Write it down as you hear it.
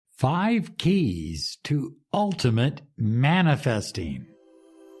5 Keys to Ultimate Manifesting.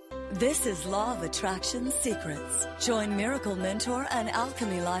 This is Law of Attraction Secrets. Join Miracle Mentor and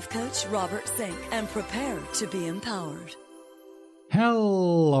Alchemy Life Coach Robert Zink and prepare to be empowered.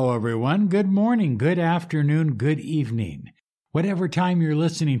 Hello, everyone. Good morning, good afternoon, good evening. Whatever time you're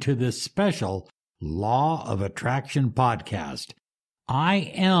listening to this special Law of Attraction podcast,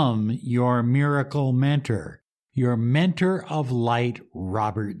 I am your miracle mentor, your mentor of light,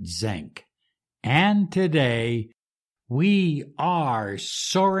 Robert Zink. And today, we are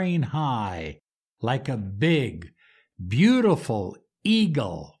soaring high like a big, beautiful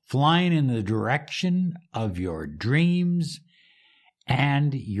eagle flying in the direction of your dreams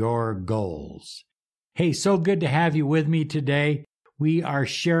and your goals. Hey, so good to have you with me today. We are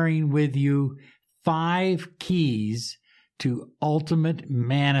sharing with you 5 keys to ultimate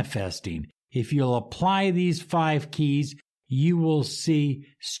manifesting. If you'll apply these 5 keys, you will see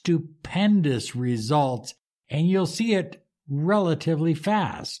stupendous results, and you'll see it relatively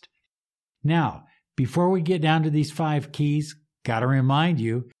fast. Now, before we get down to these 5 keys, got to remind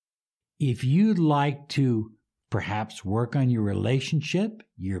you, if you'd like to perhaps work on your relationship,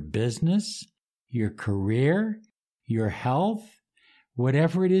 your business, your career, your health,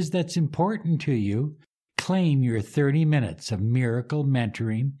 whatever it is that's important to you, claim your 30 minutes of miracle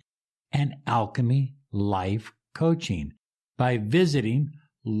mentoring and alchemy life coaching by visiting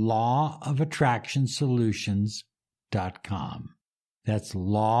lawofattractionsolutions.com. That's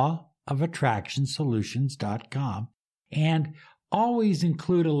lawofattractionsolutions.com. And always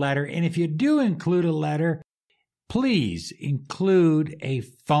include a letter. And if you do include a letter, please include a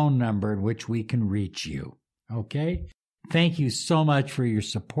phone number in which we can reach you. Okay? Thank you so much for your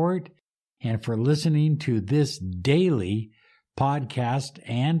support and for listening to this daily podcast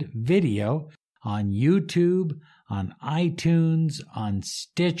and video on YouTube, on iTunes, on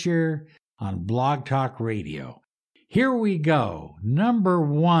Stitcher, on Blog Talk Radio. Here we go. Number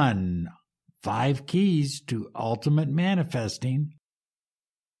 1, 5 keys to ultimate manifesting.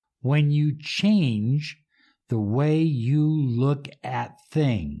 When you change the way you look at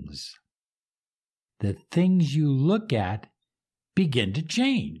things, the things you look at begin to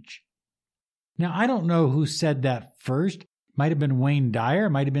change. Now, I don't know who said that first. Might have been Wayne Dyer,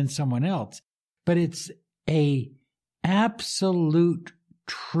 might have been someone else, but it's a absolute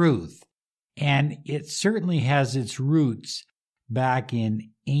truth, and it certainly has its roots back in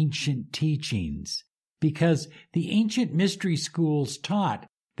ancient teachings, because the ancient mystery schools taught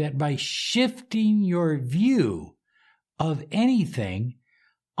that by shifting your view of anything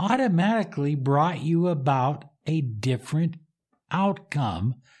automatically brought you about a different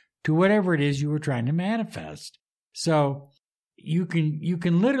outcome to whatever it is you were trying to manifest. So you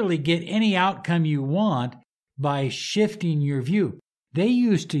can literally get any outcome you want by shifting your view. They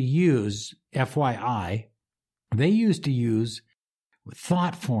used to use, FYI,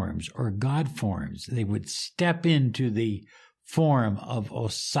 thought forms or God forms. They would step into the form of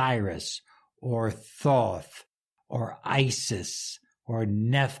Osiris or Thoth or Isis or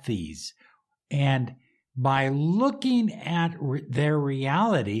Nephthys. And by looking at their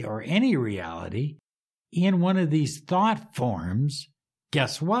reality or any reality in one of these thought forms,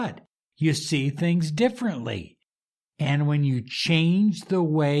 guess what? You see things differently. And when you change the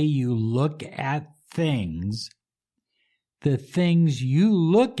way you look at things, the things you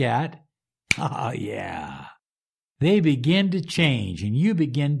look at, they begin to change and you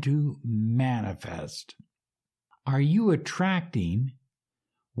begin to manifest. Are you attracting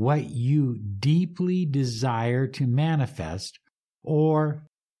what you deeply desire to manifest? Or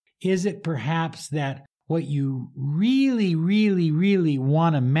is it perhaps that what you really, really, really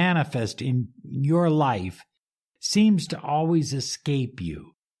want to manifest in your life seems to always escape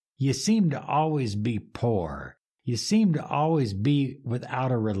you? You seem to always be poor. You seem to always be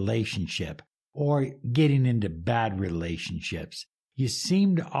without a relationship or getting into bad relationships. You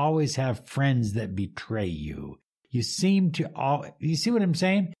seem to always have friends that betray you. You see what I'm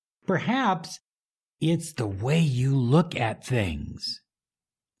saying? Perhaps it's the way you look at things.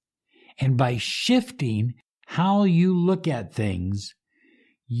 And by shifting how you look at things,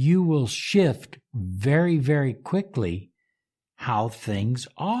 you will shift very, very quickly how things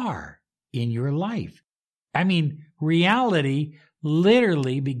are in your life. I mean, reality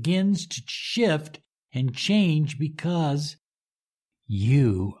literally begins to shift and change because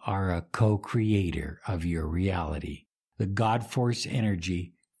you are a co-creator of your reality. The God force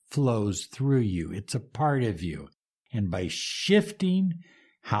energy flows through you. It's a part of you. And by shifting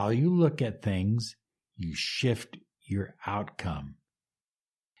how you look at things, you shift your outcome.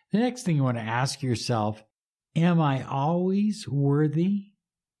 The next thing you want to ask yourself, am I always worthy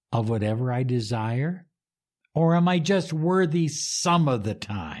of whatever I desire? Or am I just worthy some of the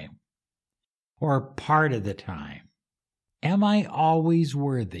time or part of the time? Am I always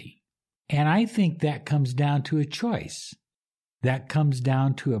worthy? And I think that comes down to a choice. That comes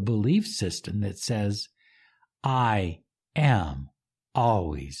down to a belief system that says, I am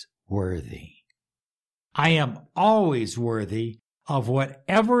always worthy. I am always worthy of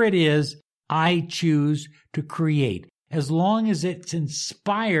whatever it is I choose to create, as long as it's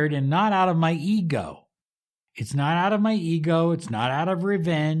inspired and not out of my ego. It's not out of my ego. It's not out of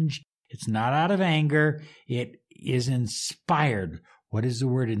revenge. It's not out of anger. It is inspired. What does the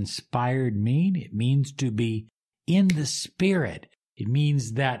word inspired mean? It means to be in the spirit. It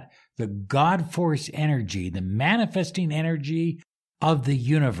means that the God force energy, the manifesting energy of the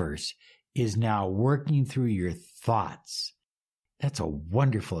universe is now working through your thoughts. That's a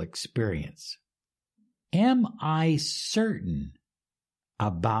wonderful experience. Am I certain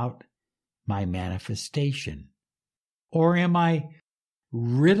about my manifestation? Or am I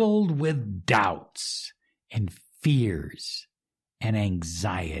riddled with doubts and fears and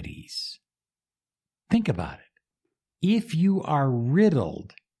anxieties? Think about it. If you are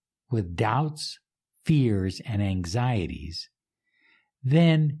riddled with doubts, fears, and anxieties,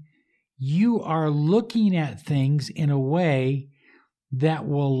 then you are looking at things in a way that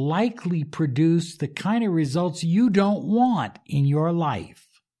will likely produce the kind of results you don't want in your life.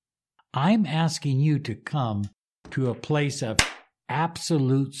 I'm asking you to come to a place of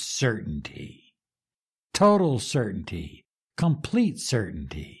absolute certainty, total certainty, complete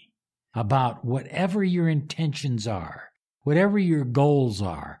certainty about whatever your intentions are, whatever your goals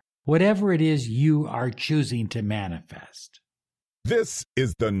are, whatever it is you are choosing to manifest. This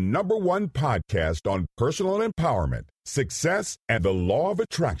is the #1 podcast on personal empowerment, success, and the law of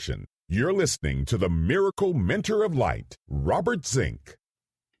attraction. You're listening to the Miracle Mentor of Light, Robert Zink.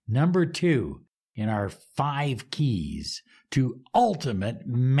 Number 2 in our 5 keys to ultimate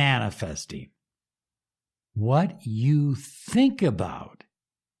manifesting. What you think about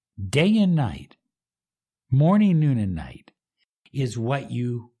day and night, morning, noon, and night, is what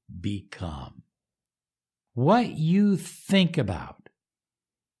you become. What you think about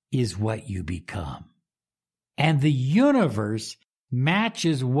is what you become. And the universe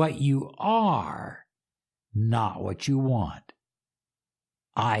matches what you are, not what you want.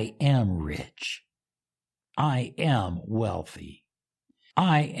 I am rich. I am wealthy.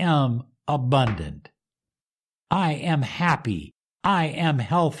 I am abundant. I am happy. I am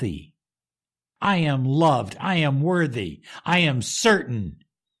healthy. I am loved. I am worthy. I am certain.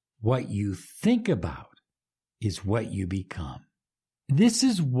 What you think about is what you become. This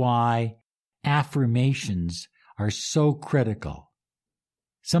is why affirmations are so critical.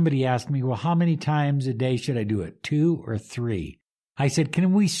 Somebody asked me, well, how many times a day should I do it? 2 or 3? I said,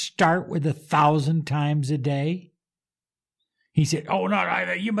 can we start with 1,000 times a day? He said, oh,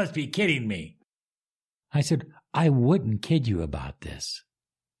 no, you must be kidding me. I said, I wouldn't kid you about this.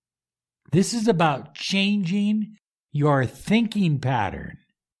 This is about changing your thinking pattern.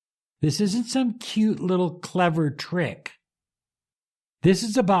 This isn't some cute little clever trick. This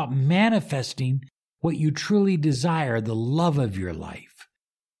is about manifesting what you truly desire, the love of your life,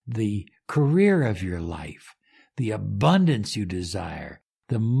 the career of your life, the abundance you desire,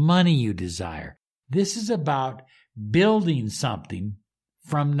 the money you desire. This is about building something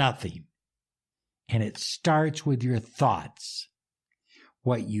from nothing. And it starts with your thoughts.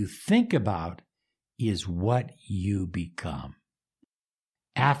 What you think about is what you become.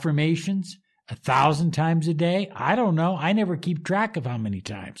 Affirmations, 1,000 times a day? I don't know. I never keep track of how many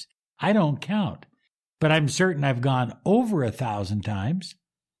times. I don't count. But I'm certain I've gone over 1,000 times.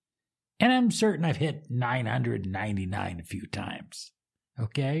 And I'm certain I've hit 999 a few times.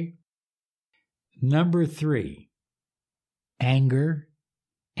 Okay? Number 3, anger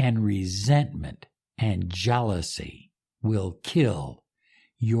and resentment and jealousy will kill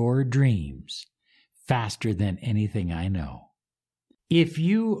your dreams faster than anything I know. If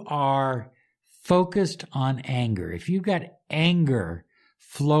you are focused on anger, if you've got anger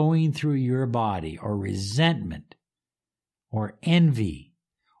flowing through your body, or resentment, or envy,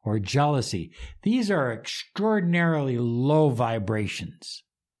 or jealousy, these are extraordinarily low vibrations.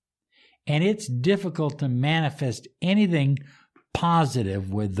 And it's difficult to manifest anything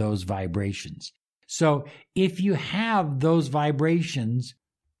positive with those vibrations. So if you have those vibrations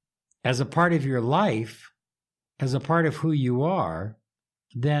as a part of your life, as a part of who you are,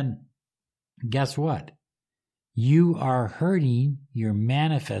 then guess what? You are hurting your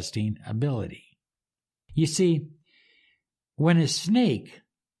manifesting ability. You see, when a snake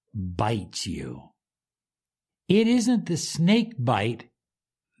bites you, it isn't the snake bite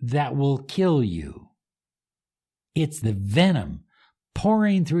that will kill you. It's the venom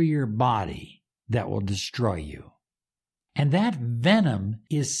pouring through your body that will destroy you. And that venom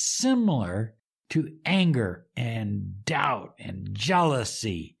is similar to anger and doubt and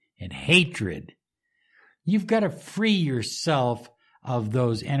jealousy and hatred. You've got to free yourself of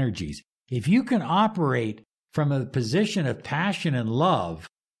those energies. If you can operate from a position of passion and love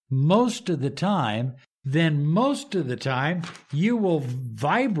most of the time, then most of the time you will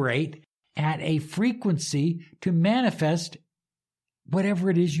vibrate at a frequency to manifest whatever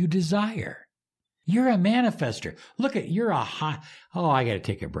it is you desire. You're a manifester. Look at, you're a high, I got to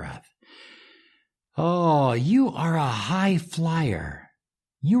take a breath. You are a high flyer.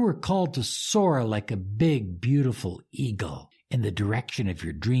 You were called to soar like a big, beautiful eagle in the direction of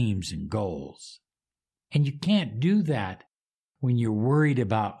your dreams and goals. And you can't do that when you're worried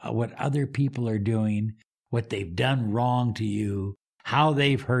about what other people are doing, what they've done wrong to you, how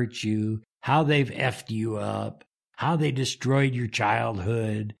they've hurt you, how they've effed you up, how they destroyed your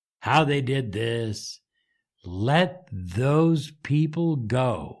childhood, how they did this. Let those people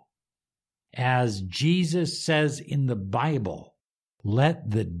go. As Jesus says in the Bible, let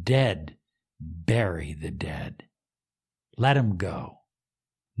the dead bury the dead. Let them go.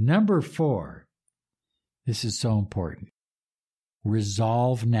 Number 4, this is so important.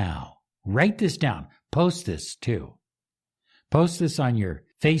 Resolve now. Write this down. Post this too. Post this on your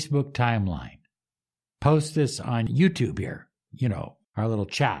Facebook timeline. Post this on YouTube here, our little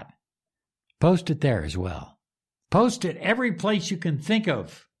chat. Post it there as well. Post it every place you can think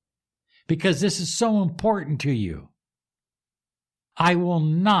of, because this is so important to you. I will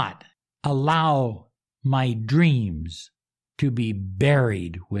not allow my dreams to be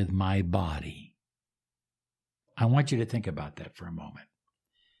buried with my body. I want you to think about that for a moment.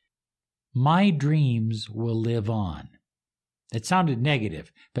 My dreams will live on. It sounded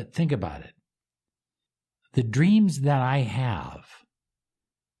negative, but think about it. The dreams that I have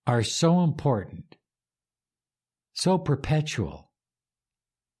are so important, so perpetual,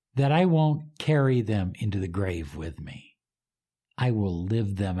 that I won't carry them into the grave with me. I will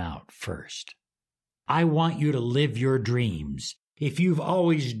live them out first. I want you to live your dreams. If you've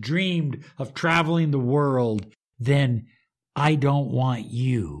always dreamed of traveling the world, then I don't want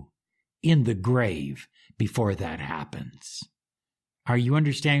you in the grave before that happens. Are you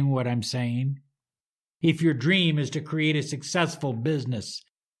understanding what I'm saying? If your dream is to create a successful business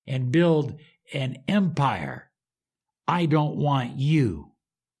and build an empire, I don't want you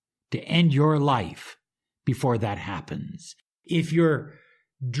to end your life before that happens. If your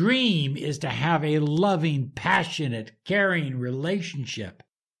dream is to have a loving, passionate, caring relationship,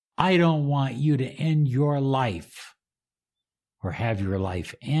 I don't want you to end your life or have your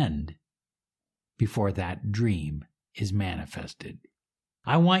life end before that dream is manifested.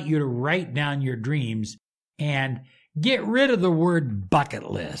 I want you to write down your dreams and get rid of the word bucket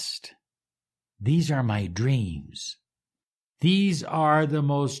list. These are my dreams. These are the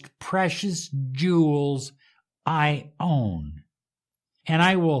most precious jewels I own. And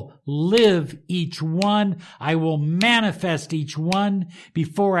I will live each one. I will manifest each one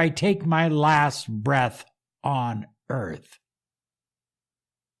before I take my last breath on earth.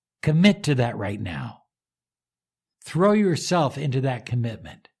 Commit to that right now. Throw yourself into that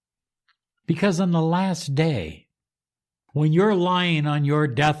commitment. Because on the last day, when you're lying on your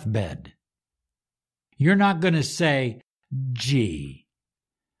deathbed, you're not going to say, gee,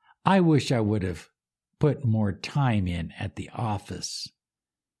 I wish I would have put more time in at the office.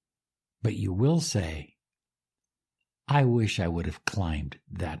 But you will say, I wish I would have climbed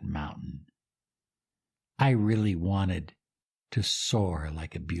that mountain. I really wanted to soar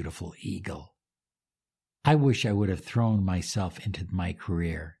like a beautiful eagle. I wish I would have thrown myself into my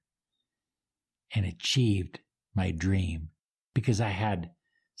career and achieved my dream because I had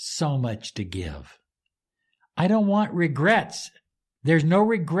so much to give. I don't want regrets. There's no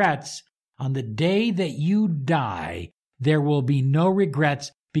regrets. On the day that you die, there will be no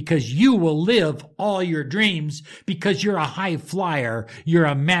regrets because you will live all your dreams because you're a high flyer. You're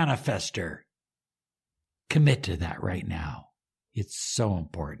a manifester. Commit to that right now. It's so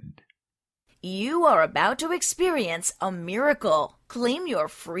important. You are about to experience a miracle. Claim your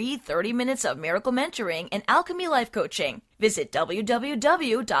free 30 minutes of miracle mentoring and alchemy life coaching. Visit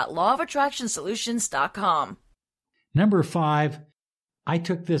www.lawofattractionsolutions.com. Number 5, I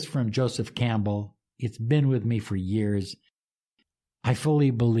took this from Joseph Campbell. It's been with me for years. I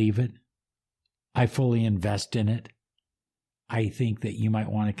fully believe it. I fully invest in it. I think that you might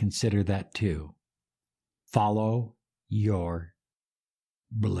want to consider that too. Follow your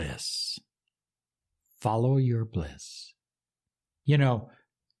bliss. Follow your bliss.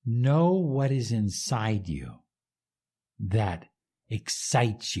 Know what is inside you that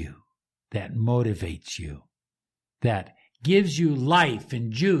excites you, that motivates you, that gives you life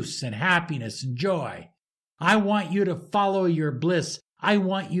and juice and happiness and joy. I want you to follow your bliss. I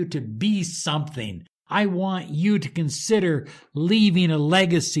want you to be something. I want you to consider leaving a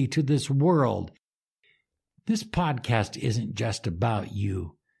legacy to this world. This podcast isn't just about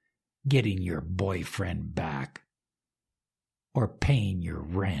you getting your boyfriend back or paying your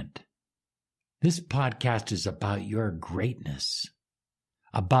rent. This podcast is about your greatness,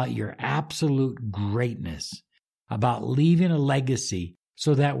 about your absolute greatness, about leaving a legacy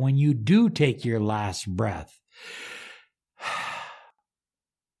so that when you do take your last breath,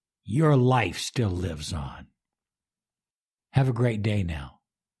 your life still lives on. Have a great day now,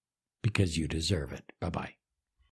 because you deserve it. Bye-bye.